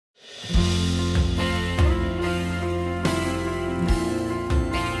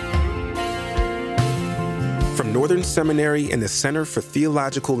from Northern Seminary and the Center for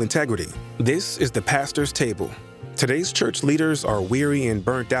Theological Integrity. This is the Pastor's Table. Today's church leaders are weary and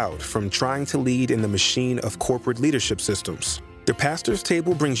burnt out from trying to lead in the machine of corporate leadership systems. The Pastor's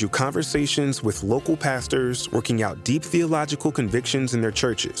Table brings you conversations with local pastors working out deep theological convictions in their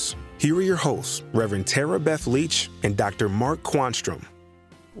churches. Here are your hosts, Reverend Tara Beth Leach and Dr. Mark Quanstrom.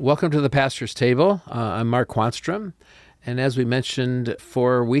 Welcome to the Pastor's Table. I'm Mark Quanstrom, and as we mentioned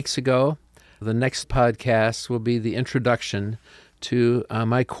 4 weeks ago, the next podcast will be the introduction to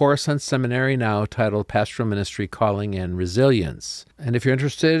my course on Seminary now titled Pastoral Ministry, Calling, and Resilience. And if you're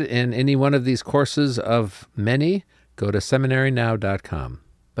interested in any one of these courses of many, go to seminarynow.com.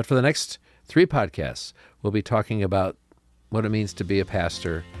 But for the next 3 podcasts, we'll be talking about what it means to be a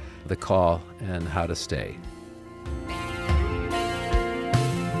pastor, the call, and how to stay.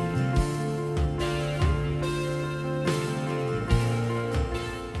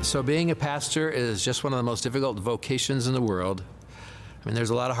 So being a pastor is just one of the most difficult vocations in the world. I mean,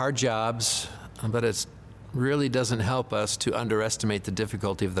 there's a lot of hard jobs, but it really doesn't help us to underestimate the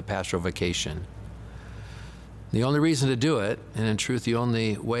difficulty of the pastoral vocation. The only reason to do it, and in truth, the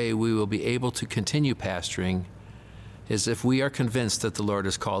only way we will be able to continue pastoring, is if we are convinced that the Lord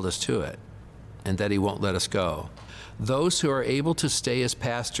has called us to it and that He won't let us go. Those who are able to stay as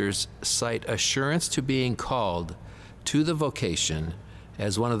pastors cite assurance to being called to the vocation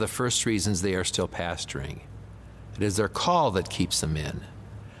as one of the first reasons they are still pastoring. It is their call that keeps them in.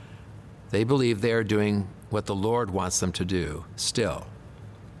 They believe they are doing what the Lord wants them to do still.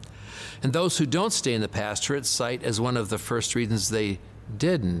 And those who don't stay in the pastorate cite as one of the first reasons they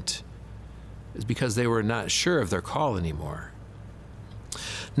didn't is because they were not sure of their call anymore.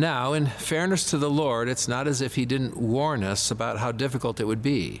 Now, in fairness to the Lord, it's not as if He didn't warn us about how difficult it would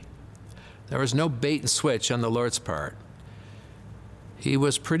be. There was no bait and switch on the Lord's part. He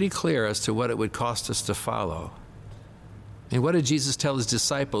was pretty clear as to what it would cost us to follow. And what did Jesus tell His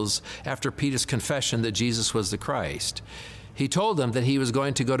disciples after Peter's confession that Jesus was the Christ? He told them that He was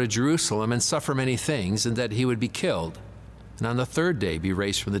going to go to Jerusalem and suffer many things, and that He would be killed, and on the 3rd day be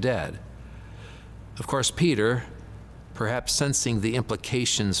raised from the dead. Of course, Peter, perhaps sensing the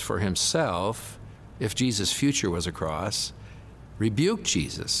implications for himself if Jesus' future was a cross, rebuked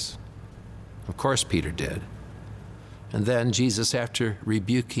Jesus. Of course, Peter did. And then Jesus, after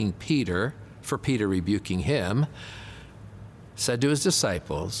rebuking Peter, for Peter rebuking him, said to His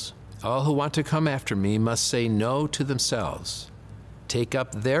disciples, "All who want to come after me must say no to themselves, take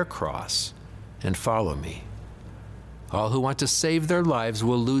up their cross, and follow me. All who want to save their lives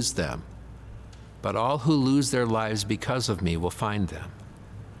will lose them, but all who lose their lives because of me will find them."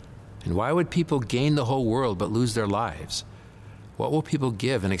 And why would people gain the whole world but lose their lives? What will people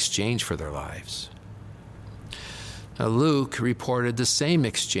give in exchange for their lives? Now, Luke reported the same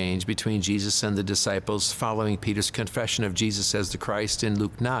exchange between Jesus and the disciples following Peter's confession of Jesus as the Christ in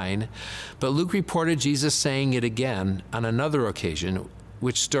Luke 9, but Luke reported Jesus saying it again on another occasion,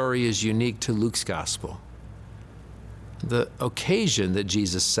 which story is unique to Luke's gospel. The occasion that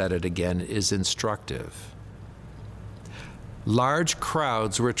Jesus said it again is instructive. Large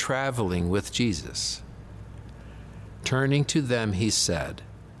crowds were traveling with Jesus. Turning to them, He said,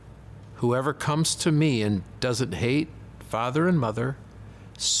 "Whoever comes to me and doesn't hate father and mother,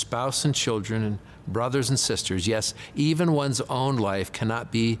 spouse and children, and brothers and sisters, yes, even one's own life,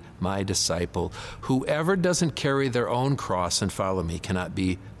 cannot be my disciple. Whoever doesn't carry their own cross and follow me cannot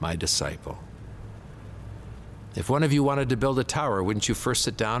be my disciple." If one of you wanted to build a tower, wouldn't you first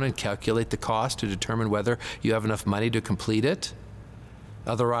sit down and calculate the cost to determine whether you have enough money to complete it?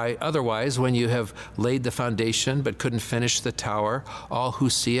 Otherwise, when you have laid the foundation but couldn't finish the tower, all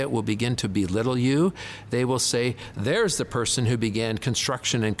who see it will begin to belittle you. They will say, "There's the person who began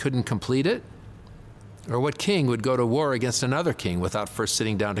construction and couldn't complete it." Or what king would go to war against another king without first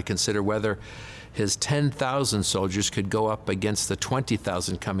sitting down to consider whether his 10,000 soldiers could go up against the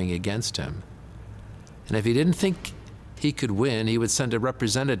 20,000 coming against him? And if he didn't think he could win, he would send a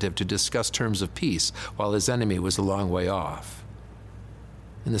representative to discuss terms of peace while his enemy was a long way off.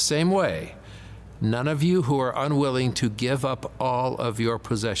 In the same way, none of you who are unwilling to give up all of your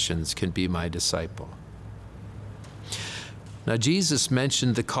possessions can be my disciple. Now, Jesus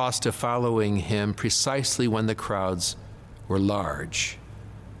mentioned the cost of following Him precisely when the crowds were large.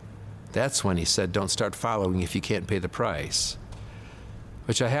 That's when He said, "Don't start following if you can't pay the price,"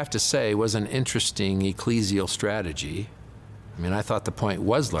 which I have to say was an interesting ecclesial strategy. I mean, I thought the point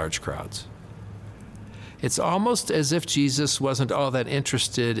was large crowds. It's almost as if Jesus wasn't all that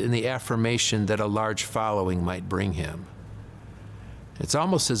interested in the affirmation that a large following might bring Him. It's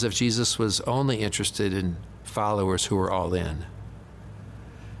almost as if Jesus was only interested in followers who were all in.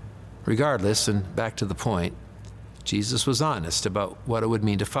 Regardless, and back to the point, Jesus was honest about what it would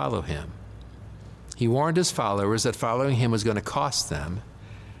mean to follow him. He warned his followers that following him was going to cost them,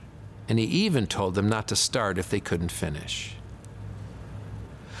 and he even told them not to start if they couldn't finish.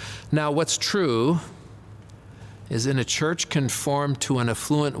 Now, what's true is in a church conformed to an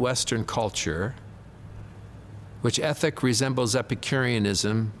affluent Western culture, which ethic resembles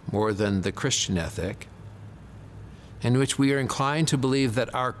Epicureanism more than the Christian ethic, in which we are inclined to believe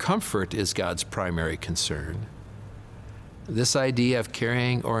that our comfort is God's primary concern, this idea of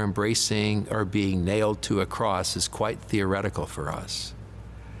carrying or embracing or being nailed to a cross is quite theoretical for us.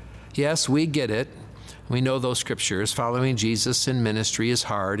 Yes, we get it. We know those scriptures. Following Jesus in ministry is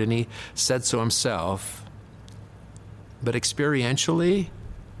hard, and he said so himself. But experientially,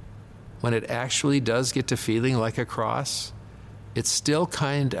 when it actually does get to feeling like a cross, it still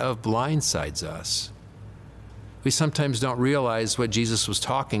kind of blindsides us. We sometimes don't realize what Jesus was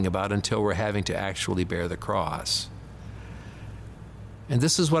talking about until we're having to actually bear the cross. And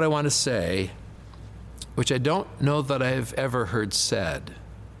this is what I want to say, which I don't know that I've ever heard said,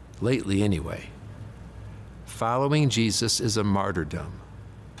 lately anyway. Following Jesus is a martyrdom.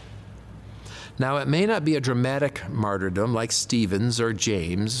 Now, it may not be a dramatic martyrdom like Stephen's or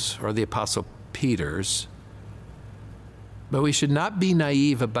James or the Apostle Peter's, but we should not be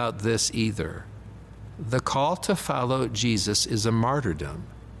naive about this either. The call to follow Jesus is a martyrdom,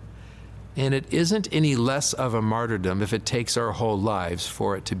 and it isn't any less of a martyrdom if it takes our whole lives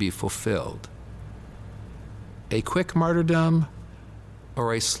for it to be fulfilled. A quick martyrdom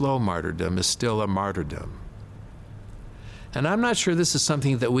or a slow martyrdom is still a martyrdom. And I'm not sure this is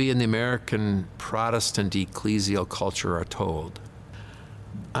something that we in the American Protestant ecclesial culture are told.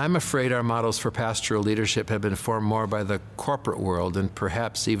 I'm afraid our models for pastoral leadership have been formed more by the corporate world and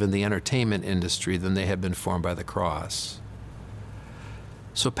perhaps even the entertainment industry than they have been formed by the cross.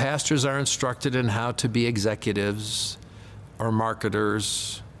 So pastors are instructed in how to be executives or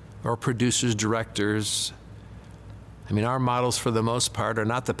marketers or producers, directors. I mean, our models for the most part are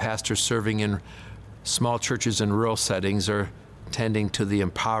not the pastors serving in small churches in rural settings or tending to the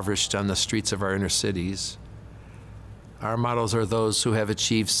impoverished on the streets of our inner cities. Our models are those who have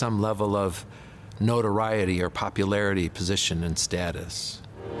achieved some level of notoriety or popularity, position, and status.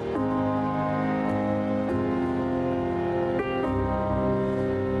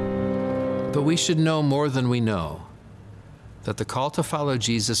 But we should know more than we know, that the call to follow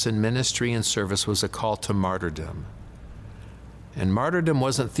Jesus in ministry and service was a call to martyrdom. And martyrdom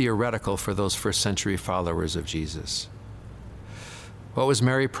wasn't theoretical for those first century followers of Jesus. What was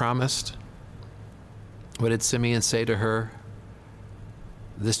Mary promised? What did Simeon say to her?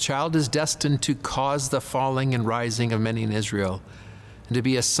 This child is destined to cause the falling and rising of many in Israel, and to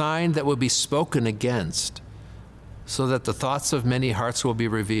be a sign that will be spoken against, so that the thoughts of many hearts will be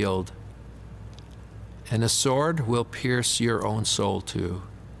revealed. And a sword will pierce your own soul too.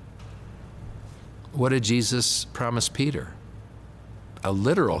 What did Jesus promise Peter? A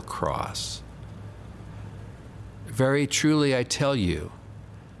literal cross. Very truly I tell you,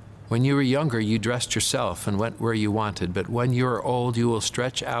 when you were younger, you dressed yourself and went where you wanted, but when you are old, you will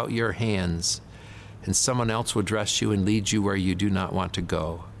stretch out your hands, and someone else will dress you and lead you where you do not want to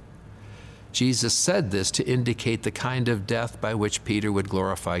go. Jesus said this to indicate the kind of death by which Peter would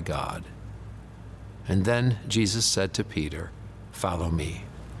glorify God. And then Jesus said to Peter, "Follow me."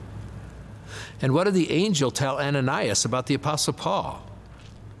 And what did the angel tell Ananias about the Apostle Paul?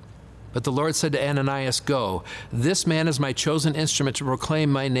 But the Lord said to Ananias, "Go, this man is my chosen instrument to proclaim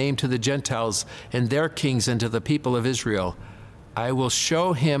my name to the Gentiles and their kings and to the people of Israel. I will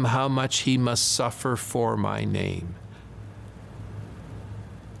show him how much he must suffer for my name."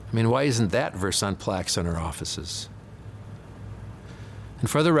 I mean, why isn't that verse on plaques in our offices? And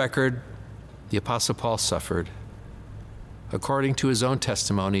for the record, the Apostle Paul suffered, according to his own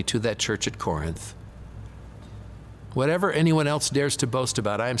testimony to that church at Corinth. Whatever anyone else dares to boast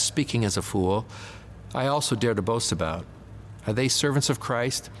about, I am speaking as a fool, I also dare to boast about. Are they servants of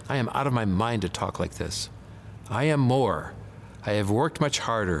Christ? I am out of my mind to talk like this. I am more. I have worked much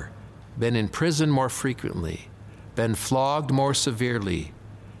harder, been in prison more frequently, been flogged more severely,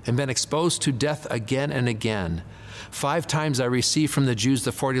 and been exposed to death again and again. 5 times I received from the Jews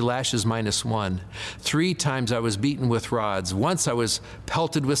the 40 lashes minus 1. 3 times I was beaten with rods. Once I was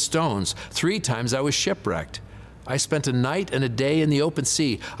pelted with stones. 3 times I was shipwrecked. I spent a night and a day in the open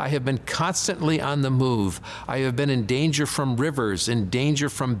sea. I have been constantly on the move. I have been in danger from rivers, in danger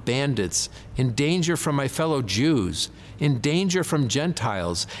from bandits, in danger from my fellow Jews, in danger from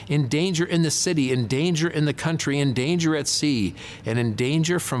Gentiles, in danger in the city, in danger in the country, in danger at sea, and in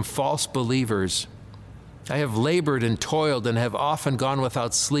danger from false believers. I have labored and toiled and have often gone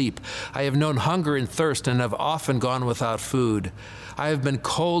without sleep. I have known hunger and thirst and have often gone without food. I have been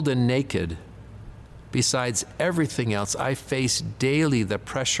cold and naked. Besides everything else, I face daily the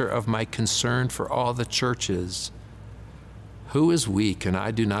pressure of my concern for all the churches. Who is weak and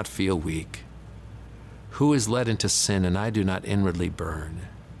I do not feel weak? Who is led into sin and I do not inwardly burn?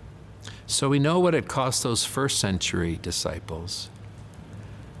 So we know what it cost those first century disciples.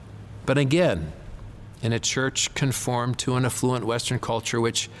 But again, in a church conformed to an affluent Western culture,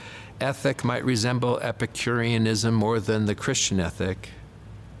 which ethic might resemble Epicureanism more than the Christian ethic,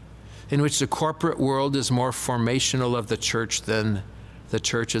 in which the corporate world is more formational of the church than the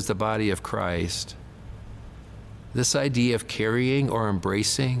church is the body of Christ, this idea of carrying or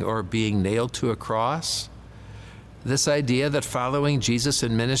embracing or being nailed to a cross, this idea that following Jesus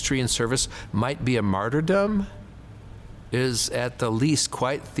in ministry and service might be a martyrdom, is at the least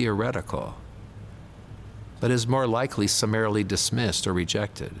quite theoretical, but is more likely summarily dismissed or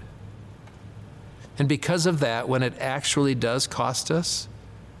rejected. And because of that, when it actually does cost us,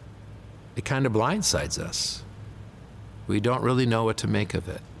 it kind of blindsides us. We don't really know what to make of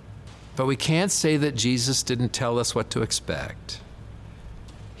it. But we can't say that Jesus didn't tell us what to expect.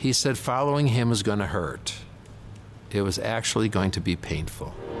 He said following him was going to hurt. It was actually going to be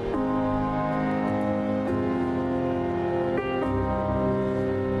painful.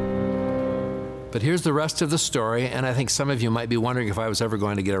 But here's the rest of the story, and I think some of you might be wondering if I was ever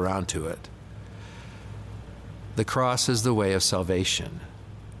going to get around to it. The cross is the way of salvation.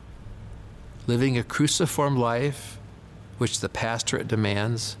 Living a cruciform life, which the pastorate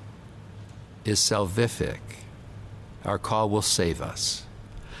demands, is salvific. Our call will save us.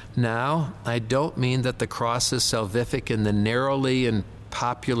 Now, I don't mean that the cross is salvific in the narrowly and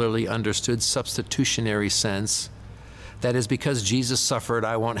popularly understood substitutionary sense. That is, because Jesus suffered,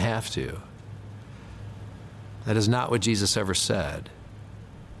 I won't have to. That is not what Jesus ever said.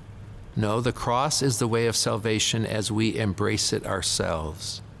 No, the cross is the way of salvation as we embrace it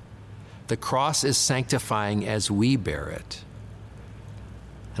ourselves. The cross is sanctifying as we bear it.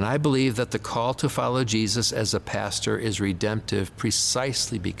 And I believe that the call to follow Jesus as a pastor is redemptive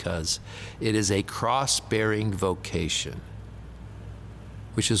precisely because it is a cross-bearing vocation,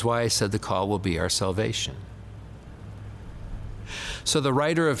 which is why I said the call will be our salvation. So the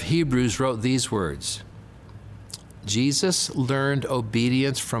writer of Hebrews wrote these words: Jesus learned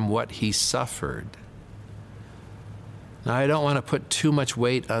obedience from what he suffered. Now, I don't want to put too much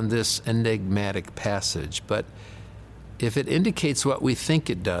weight on this enigmatic passage, but if it indicates what we think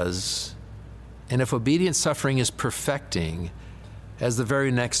it does, and if obedient suffering is perfecting, as the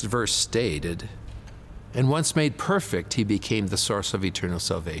very next verse stated, and once made perfect, he became the source of eternal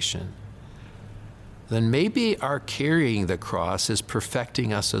salvation, then maybe our carrying the cross is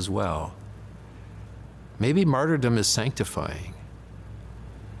perfecting us as well. Maybe martyrdom is sanctifying.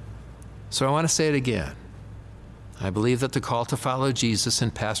 So I want to say it again. I believe that the call to follow Jesus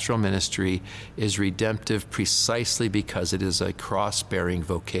in pastoral ministry is redemptive precisely because it is a cross-bearing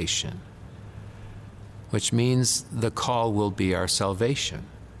vocation, which means the call will be our salvation.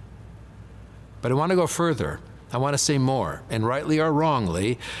 But I want to go further. I want to say more. And rightly or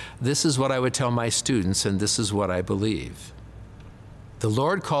wrongly, this is what I would tell my students, and this is what I believe. The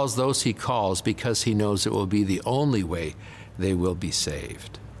Lord calls those he calls because he knows it will be the only way they will be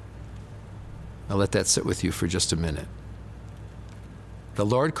saved. I'll let that sit with you for just a minute. The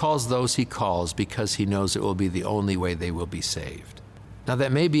Lord calls those he calls because he knows it will be the only way they will be saved. Now,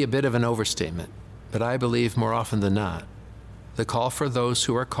 that may be a bit of an overstatement, but I believe more often than not, the call for those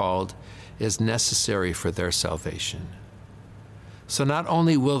who are called is necessary for their salvation. So not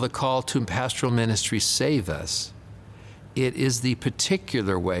only will the call to pastoral ministry save us, it is the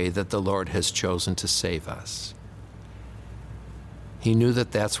particular way that the Lord has chosen to save us. He knew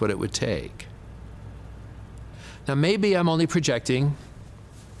that that's what it would take. Now, maybe I'm only projecting.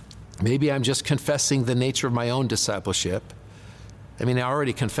 Maybe I'm just confessing the nature of my own discipleship. I mean, I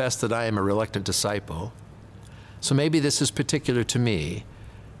already confessed that I am a reluctant disciple. So maybe this is particular to me,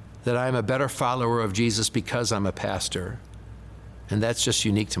 that I'm a better follower of Jesus because I'm a pastor, and that's just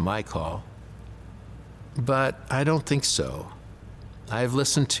unique to my call. But I don't think so. I've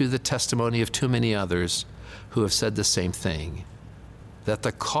listened to the testimony of too many others who have said the same thing, that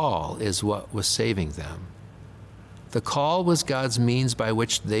the call is what was saving them. The call was God's means by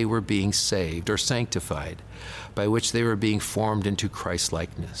which they were being saved or sanctified, by which they were being formed into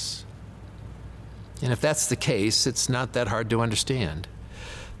Christ-likeness. And if that's the case, it's not that hard to understand.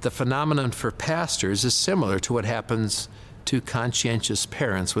 The phenomenon for pastors is similar to what happens to conscientious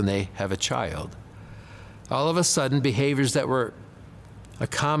parents when they have a child. All of a sudden, behaviors that were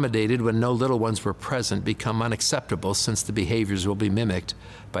accommodated when no little ones were present become unacceptable, since the behaviors will be mimicked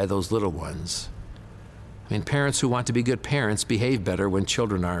by those little ones. I mean, parents who want to be good parents behave better when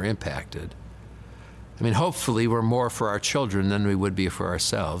children are impacted. I mean, hopefully we're more for our children than we would be for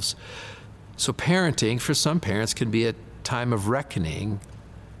ourselves. So parenting, for some parents, can be a time of reckoning,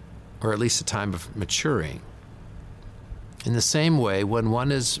 or at least a time of maturing. In the same way, when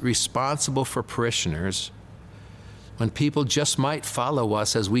one is responsible for parishioners, when people just might follow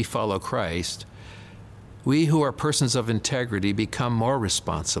us as we follow Christ, we who are persons of integrity become more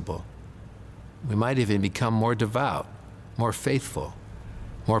responsible. We might even become more devout, more faithful,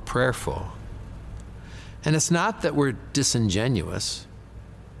 more prayerful. And it's not that we're disingenuous.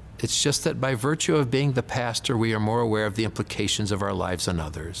 It's just that by virtue of being the pastor, we are more aware of the implications of our lives on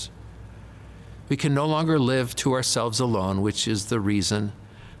others. We can no longer live to ourselves alone, which is the reason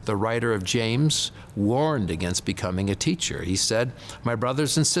the writer of James warned against becoming a teacher. He said, "My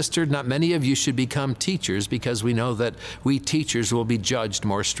brothers and sisters, not many of you should become teachers, because we know that we teachers will be judged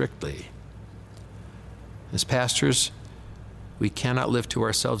more strictly." As pastors, we cannot live to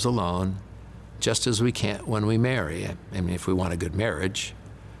ourselves alone, just as we can't when we marry, I mean, if we want a good marriage,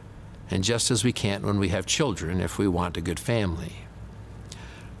 and just as we can't when we have children, if we want a good family.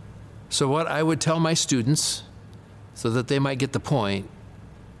 So what I would tell my students, so that they might get the point,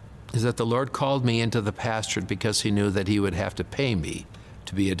 is that the Lord called me into the pastorate because he knew that he would have to pay me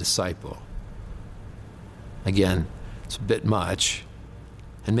to be a disciple. Again, it's a bit much,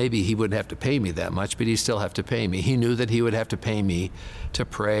 and maybe he wouldn't have to pay me that much, but he'd still have to pay me. He knew that he would have to pay me to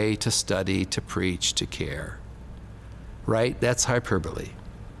pray, to study, to preach, to care. Right? That's hyperbole.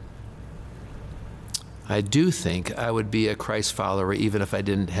 I do think I would be a Christ follower even if I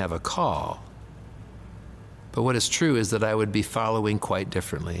didn't have a call. But what is true is that I would be following quite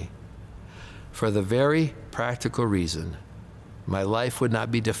differently. For the very practical reason, my life would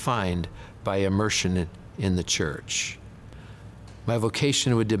not be defined by immersion in the church. My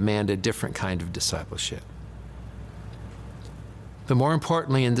vocation would demand a different kind of discipleship. But more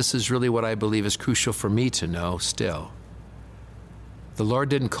importantly, and this is really what I believe is crucial for me to know still, the Lord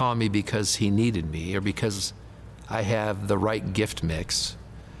didn't call me because he needed me, or because I have the right gift mix,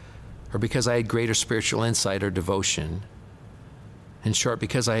 or because I had greater spiritual insight or devotion. In short,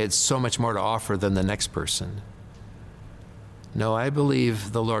 because I had so much more to offer than the next person. No, I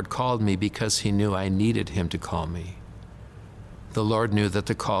believe the Lord called me because he knew I needed him to call me. The Lord knew that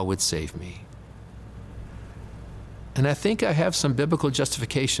the call would save me. And I think I have some biblical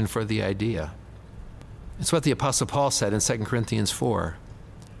justification for the idea. It's what the Apostle Paul said in 2 Corinthians 4.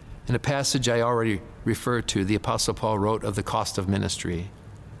 In a passage I already referred to, the Apostle Paul wrote of the cost of ministry.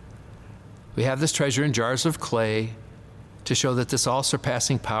 "We have this treasure in jars of clay to show that this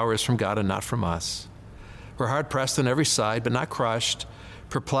all-surpassing power is from God and not from us. We're hard-pressed on every side, but not crushed,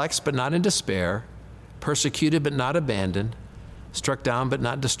 perplexed, but not in despair, persecuted, but not abandoned, struck down, but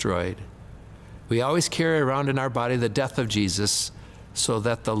not destroyed. We always carry around in our body the death of Jesus, so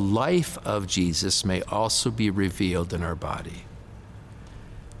that the life of Jesus may also be revealed in our body."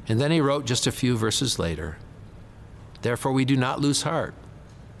 And then he wrote just a few verses later, "Therefore we do not lose heart.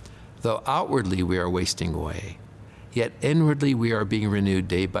 Though outwardly we are wasting away, yet inwardly we are being renewed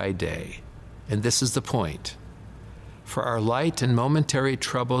day by day." And this is the point. "For our light and momentary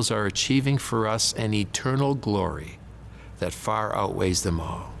troubles are achieving for us an eternal glory that far outweighs them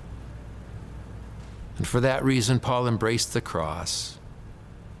all." And for that reason, Paul embraced the cross.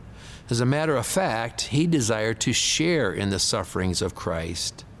 As a matter of fact, he desired to share in the sufferings of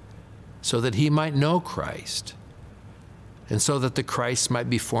Christ so that he might know Christ, and so that the Christ might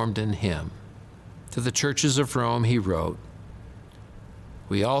be formed in him. To the churches of Rome he wrote,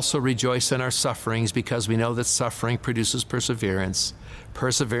 "We also rejoice in our sufferings, because we know that suffering produces perseverance,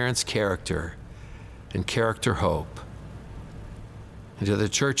 perseverance character, and character hope." And to the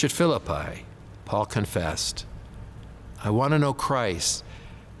church at Philippi, Paul confessed, "I want to know Christ,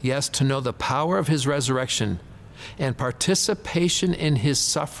 yes, to know the power of his resurrection and participation in his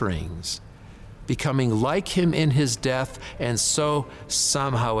sufferings, becoming like him in his death, and so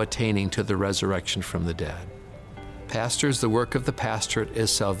somehow attaining to the resurrection from the dead." Pastors, the work of the pastorate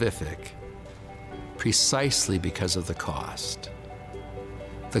is salvific, precisely because of the cost.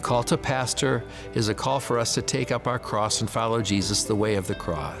 The call to pastor is a call for us to take up our cross and follow Jesus, the way of the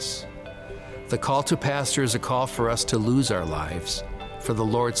cross. The call to pastor is a call for us to lose our lives for the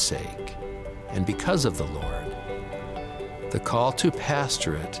Lord's sake and because of the Lord. The call to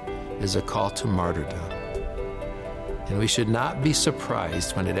pastorate is a call to martyrdom. And we should not be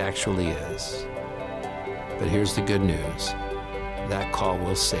surprised when it actually is. But here's the good news. That call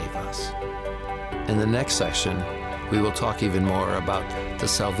will save us. In the next section, we will talk even more about the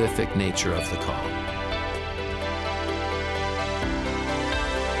salvific nature of the call.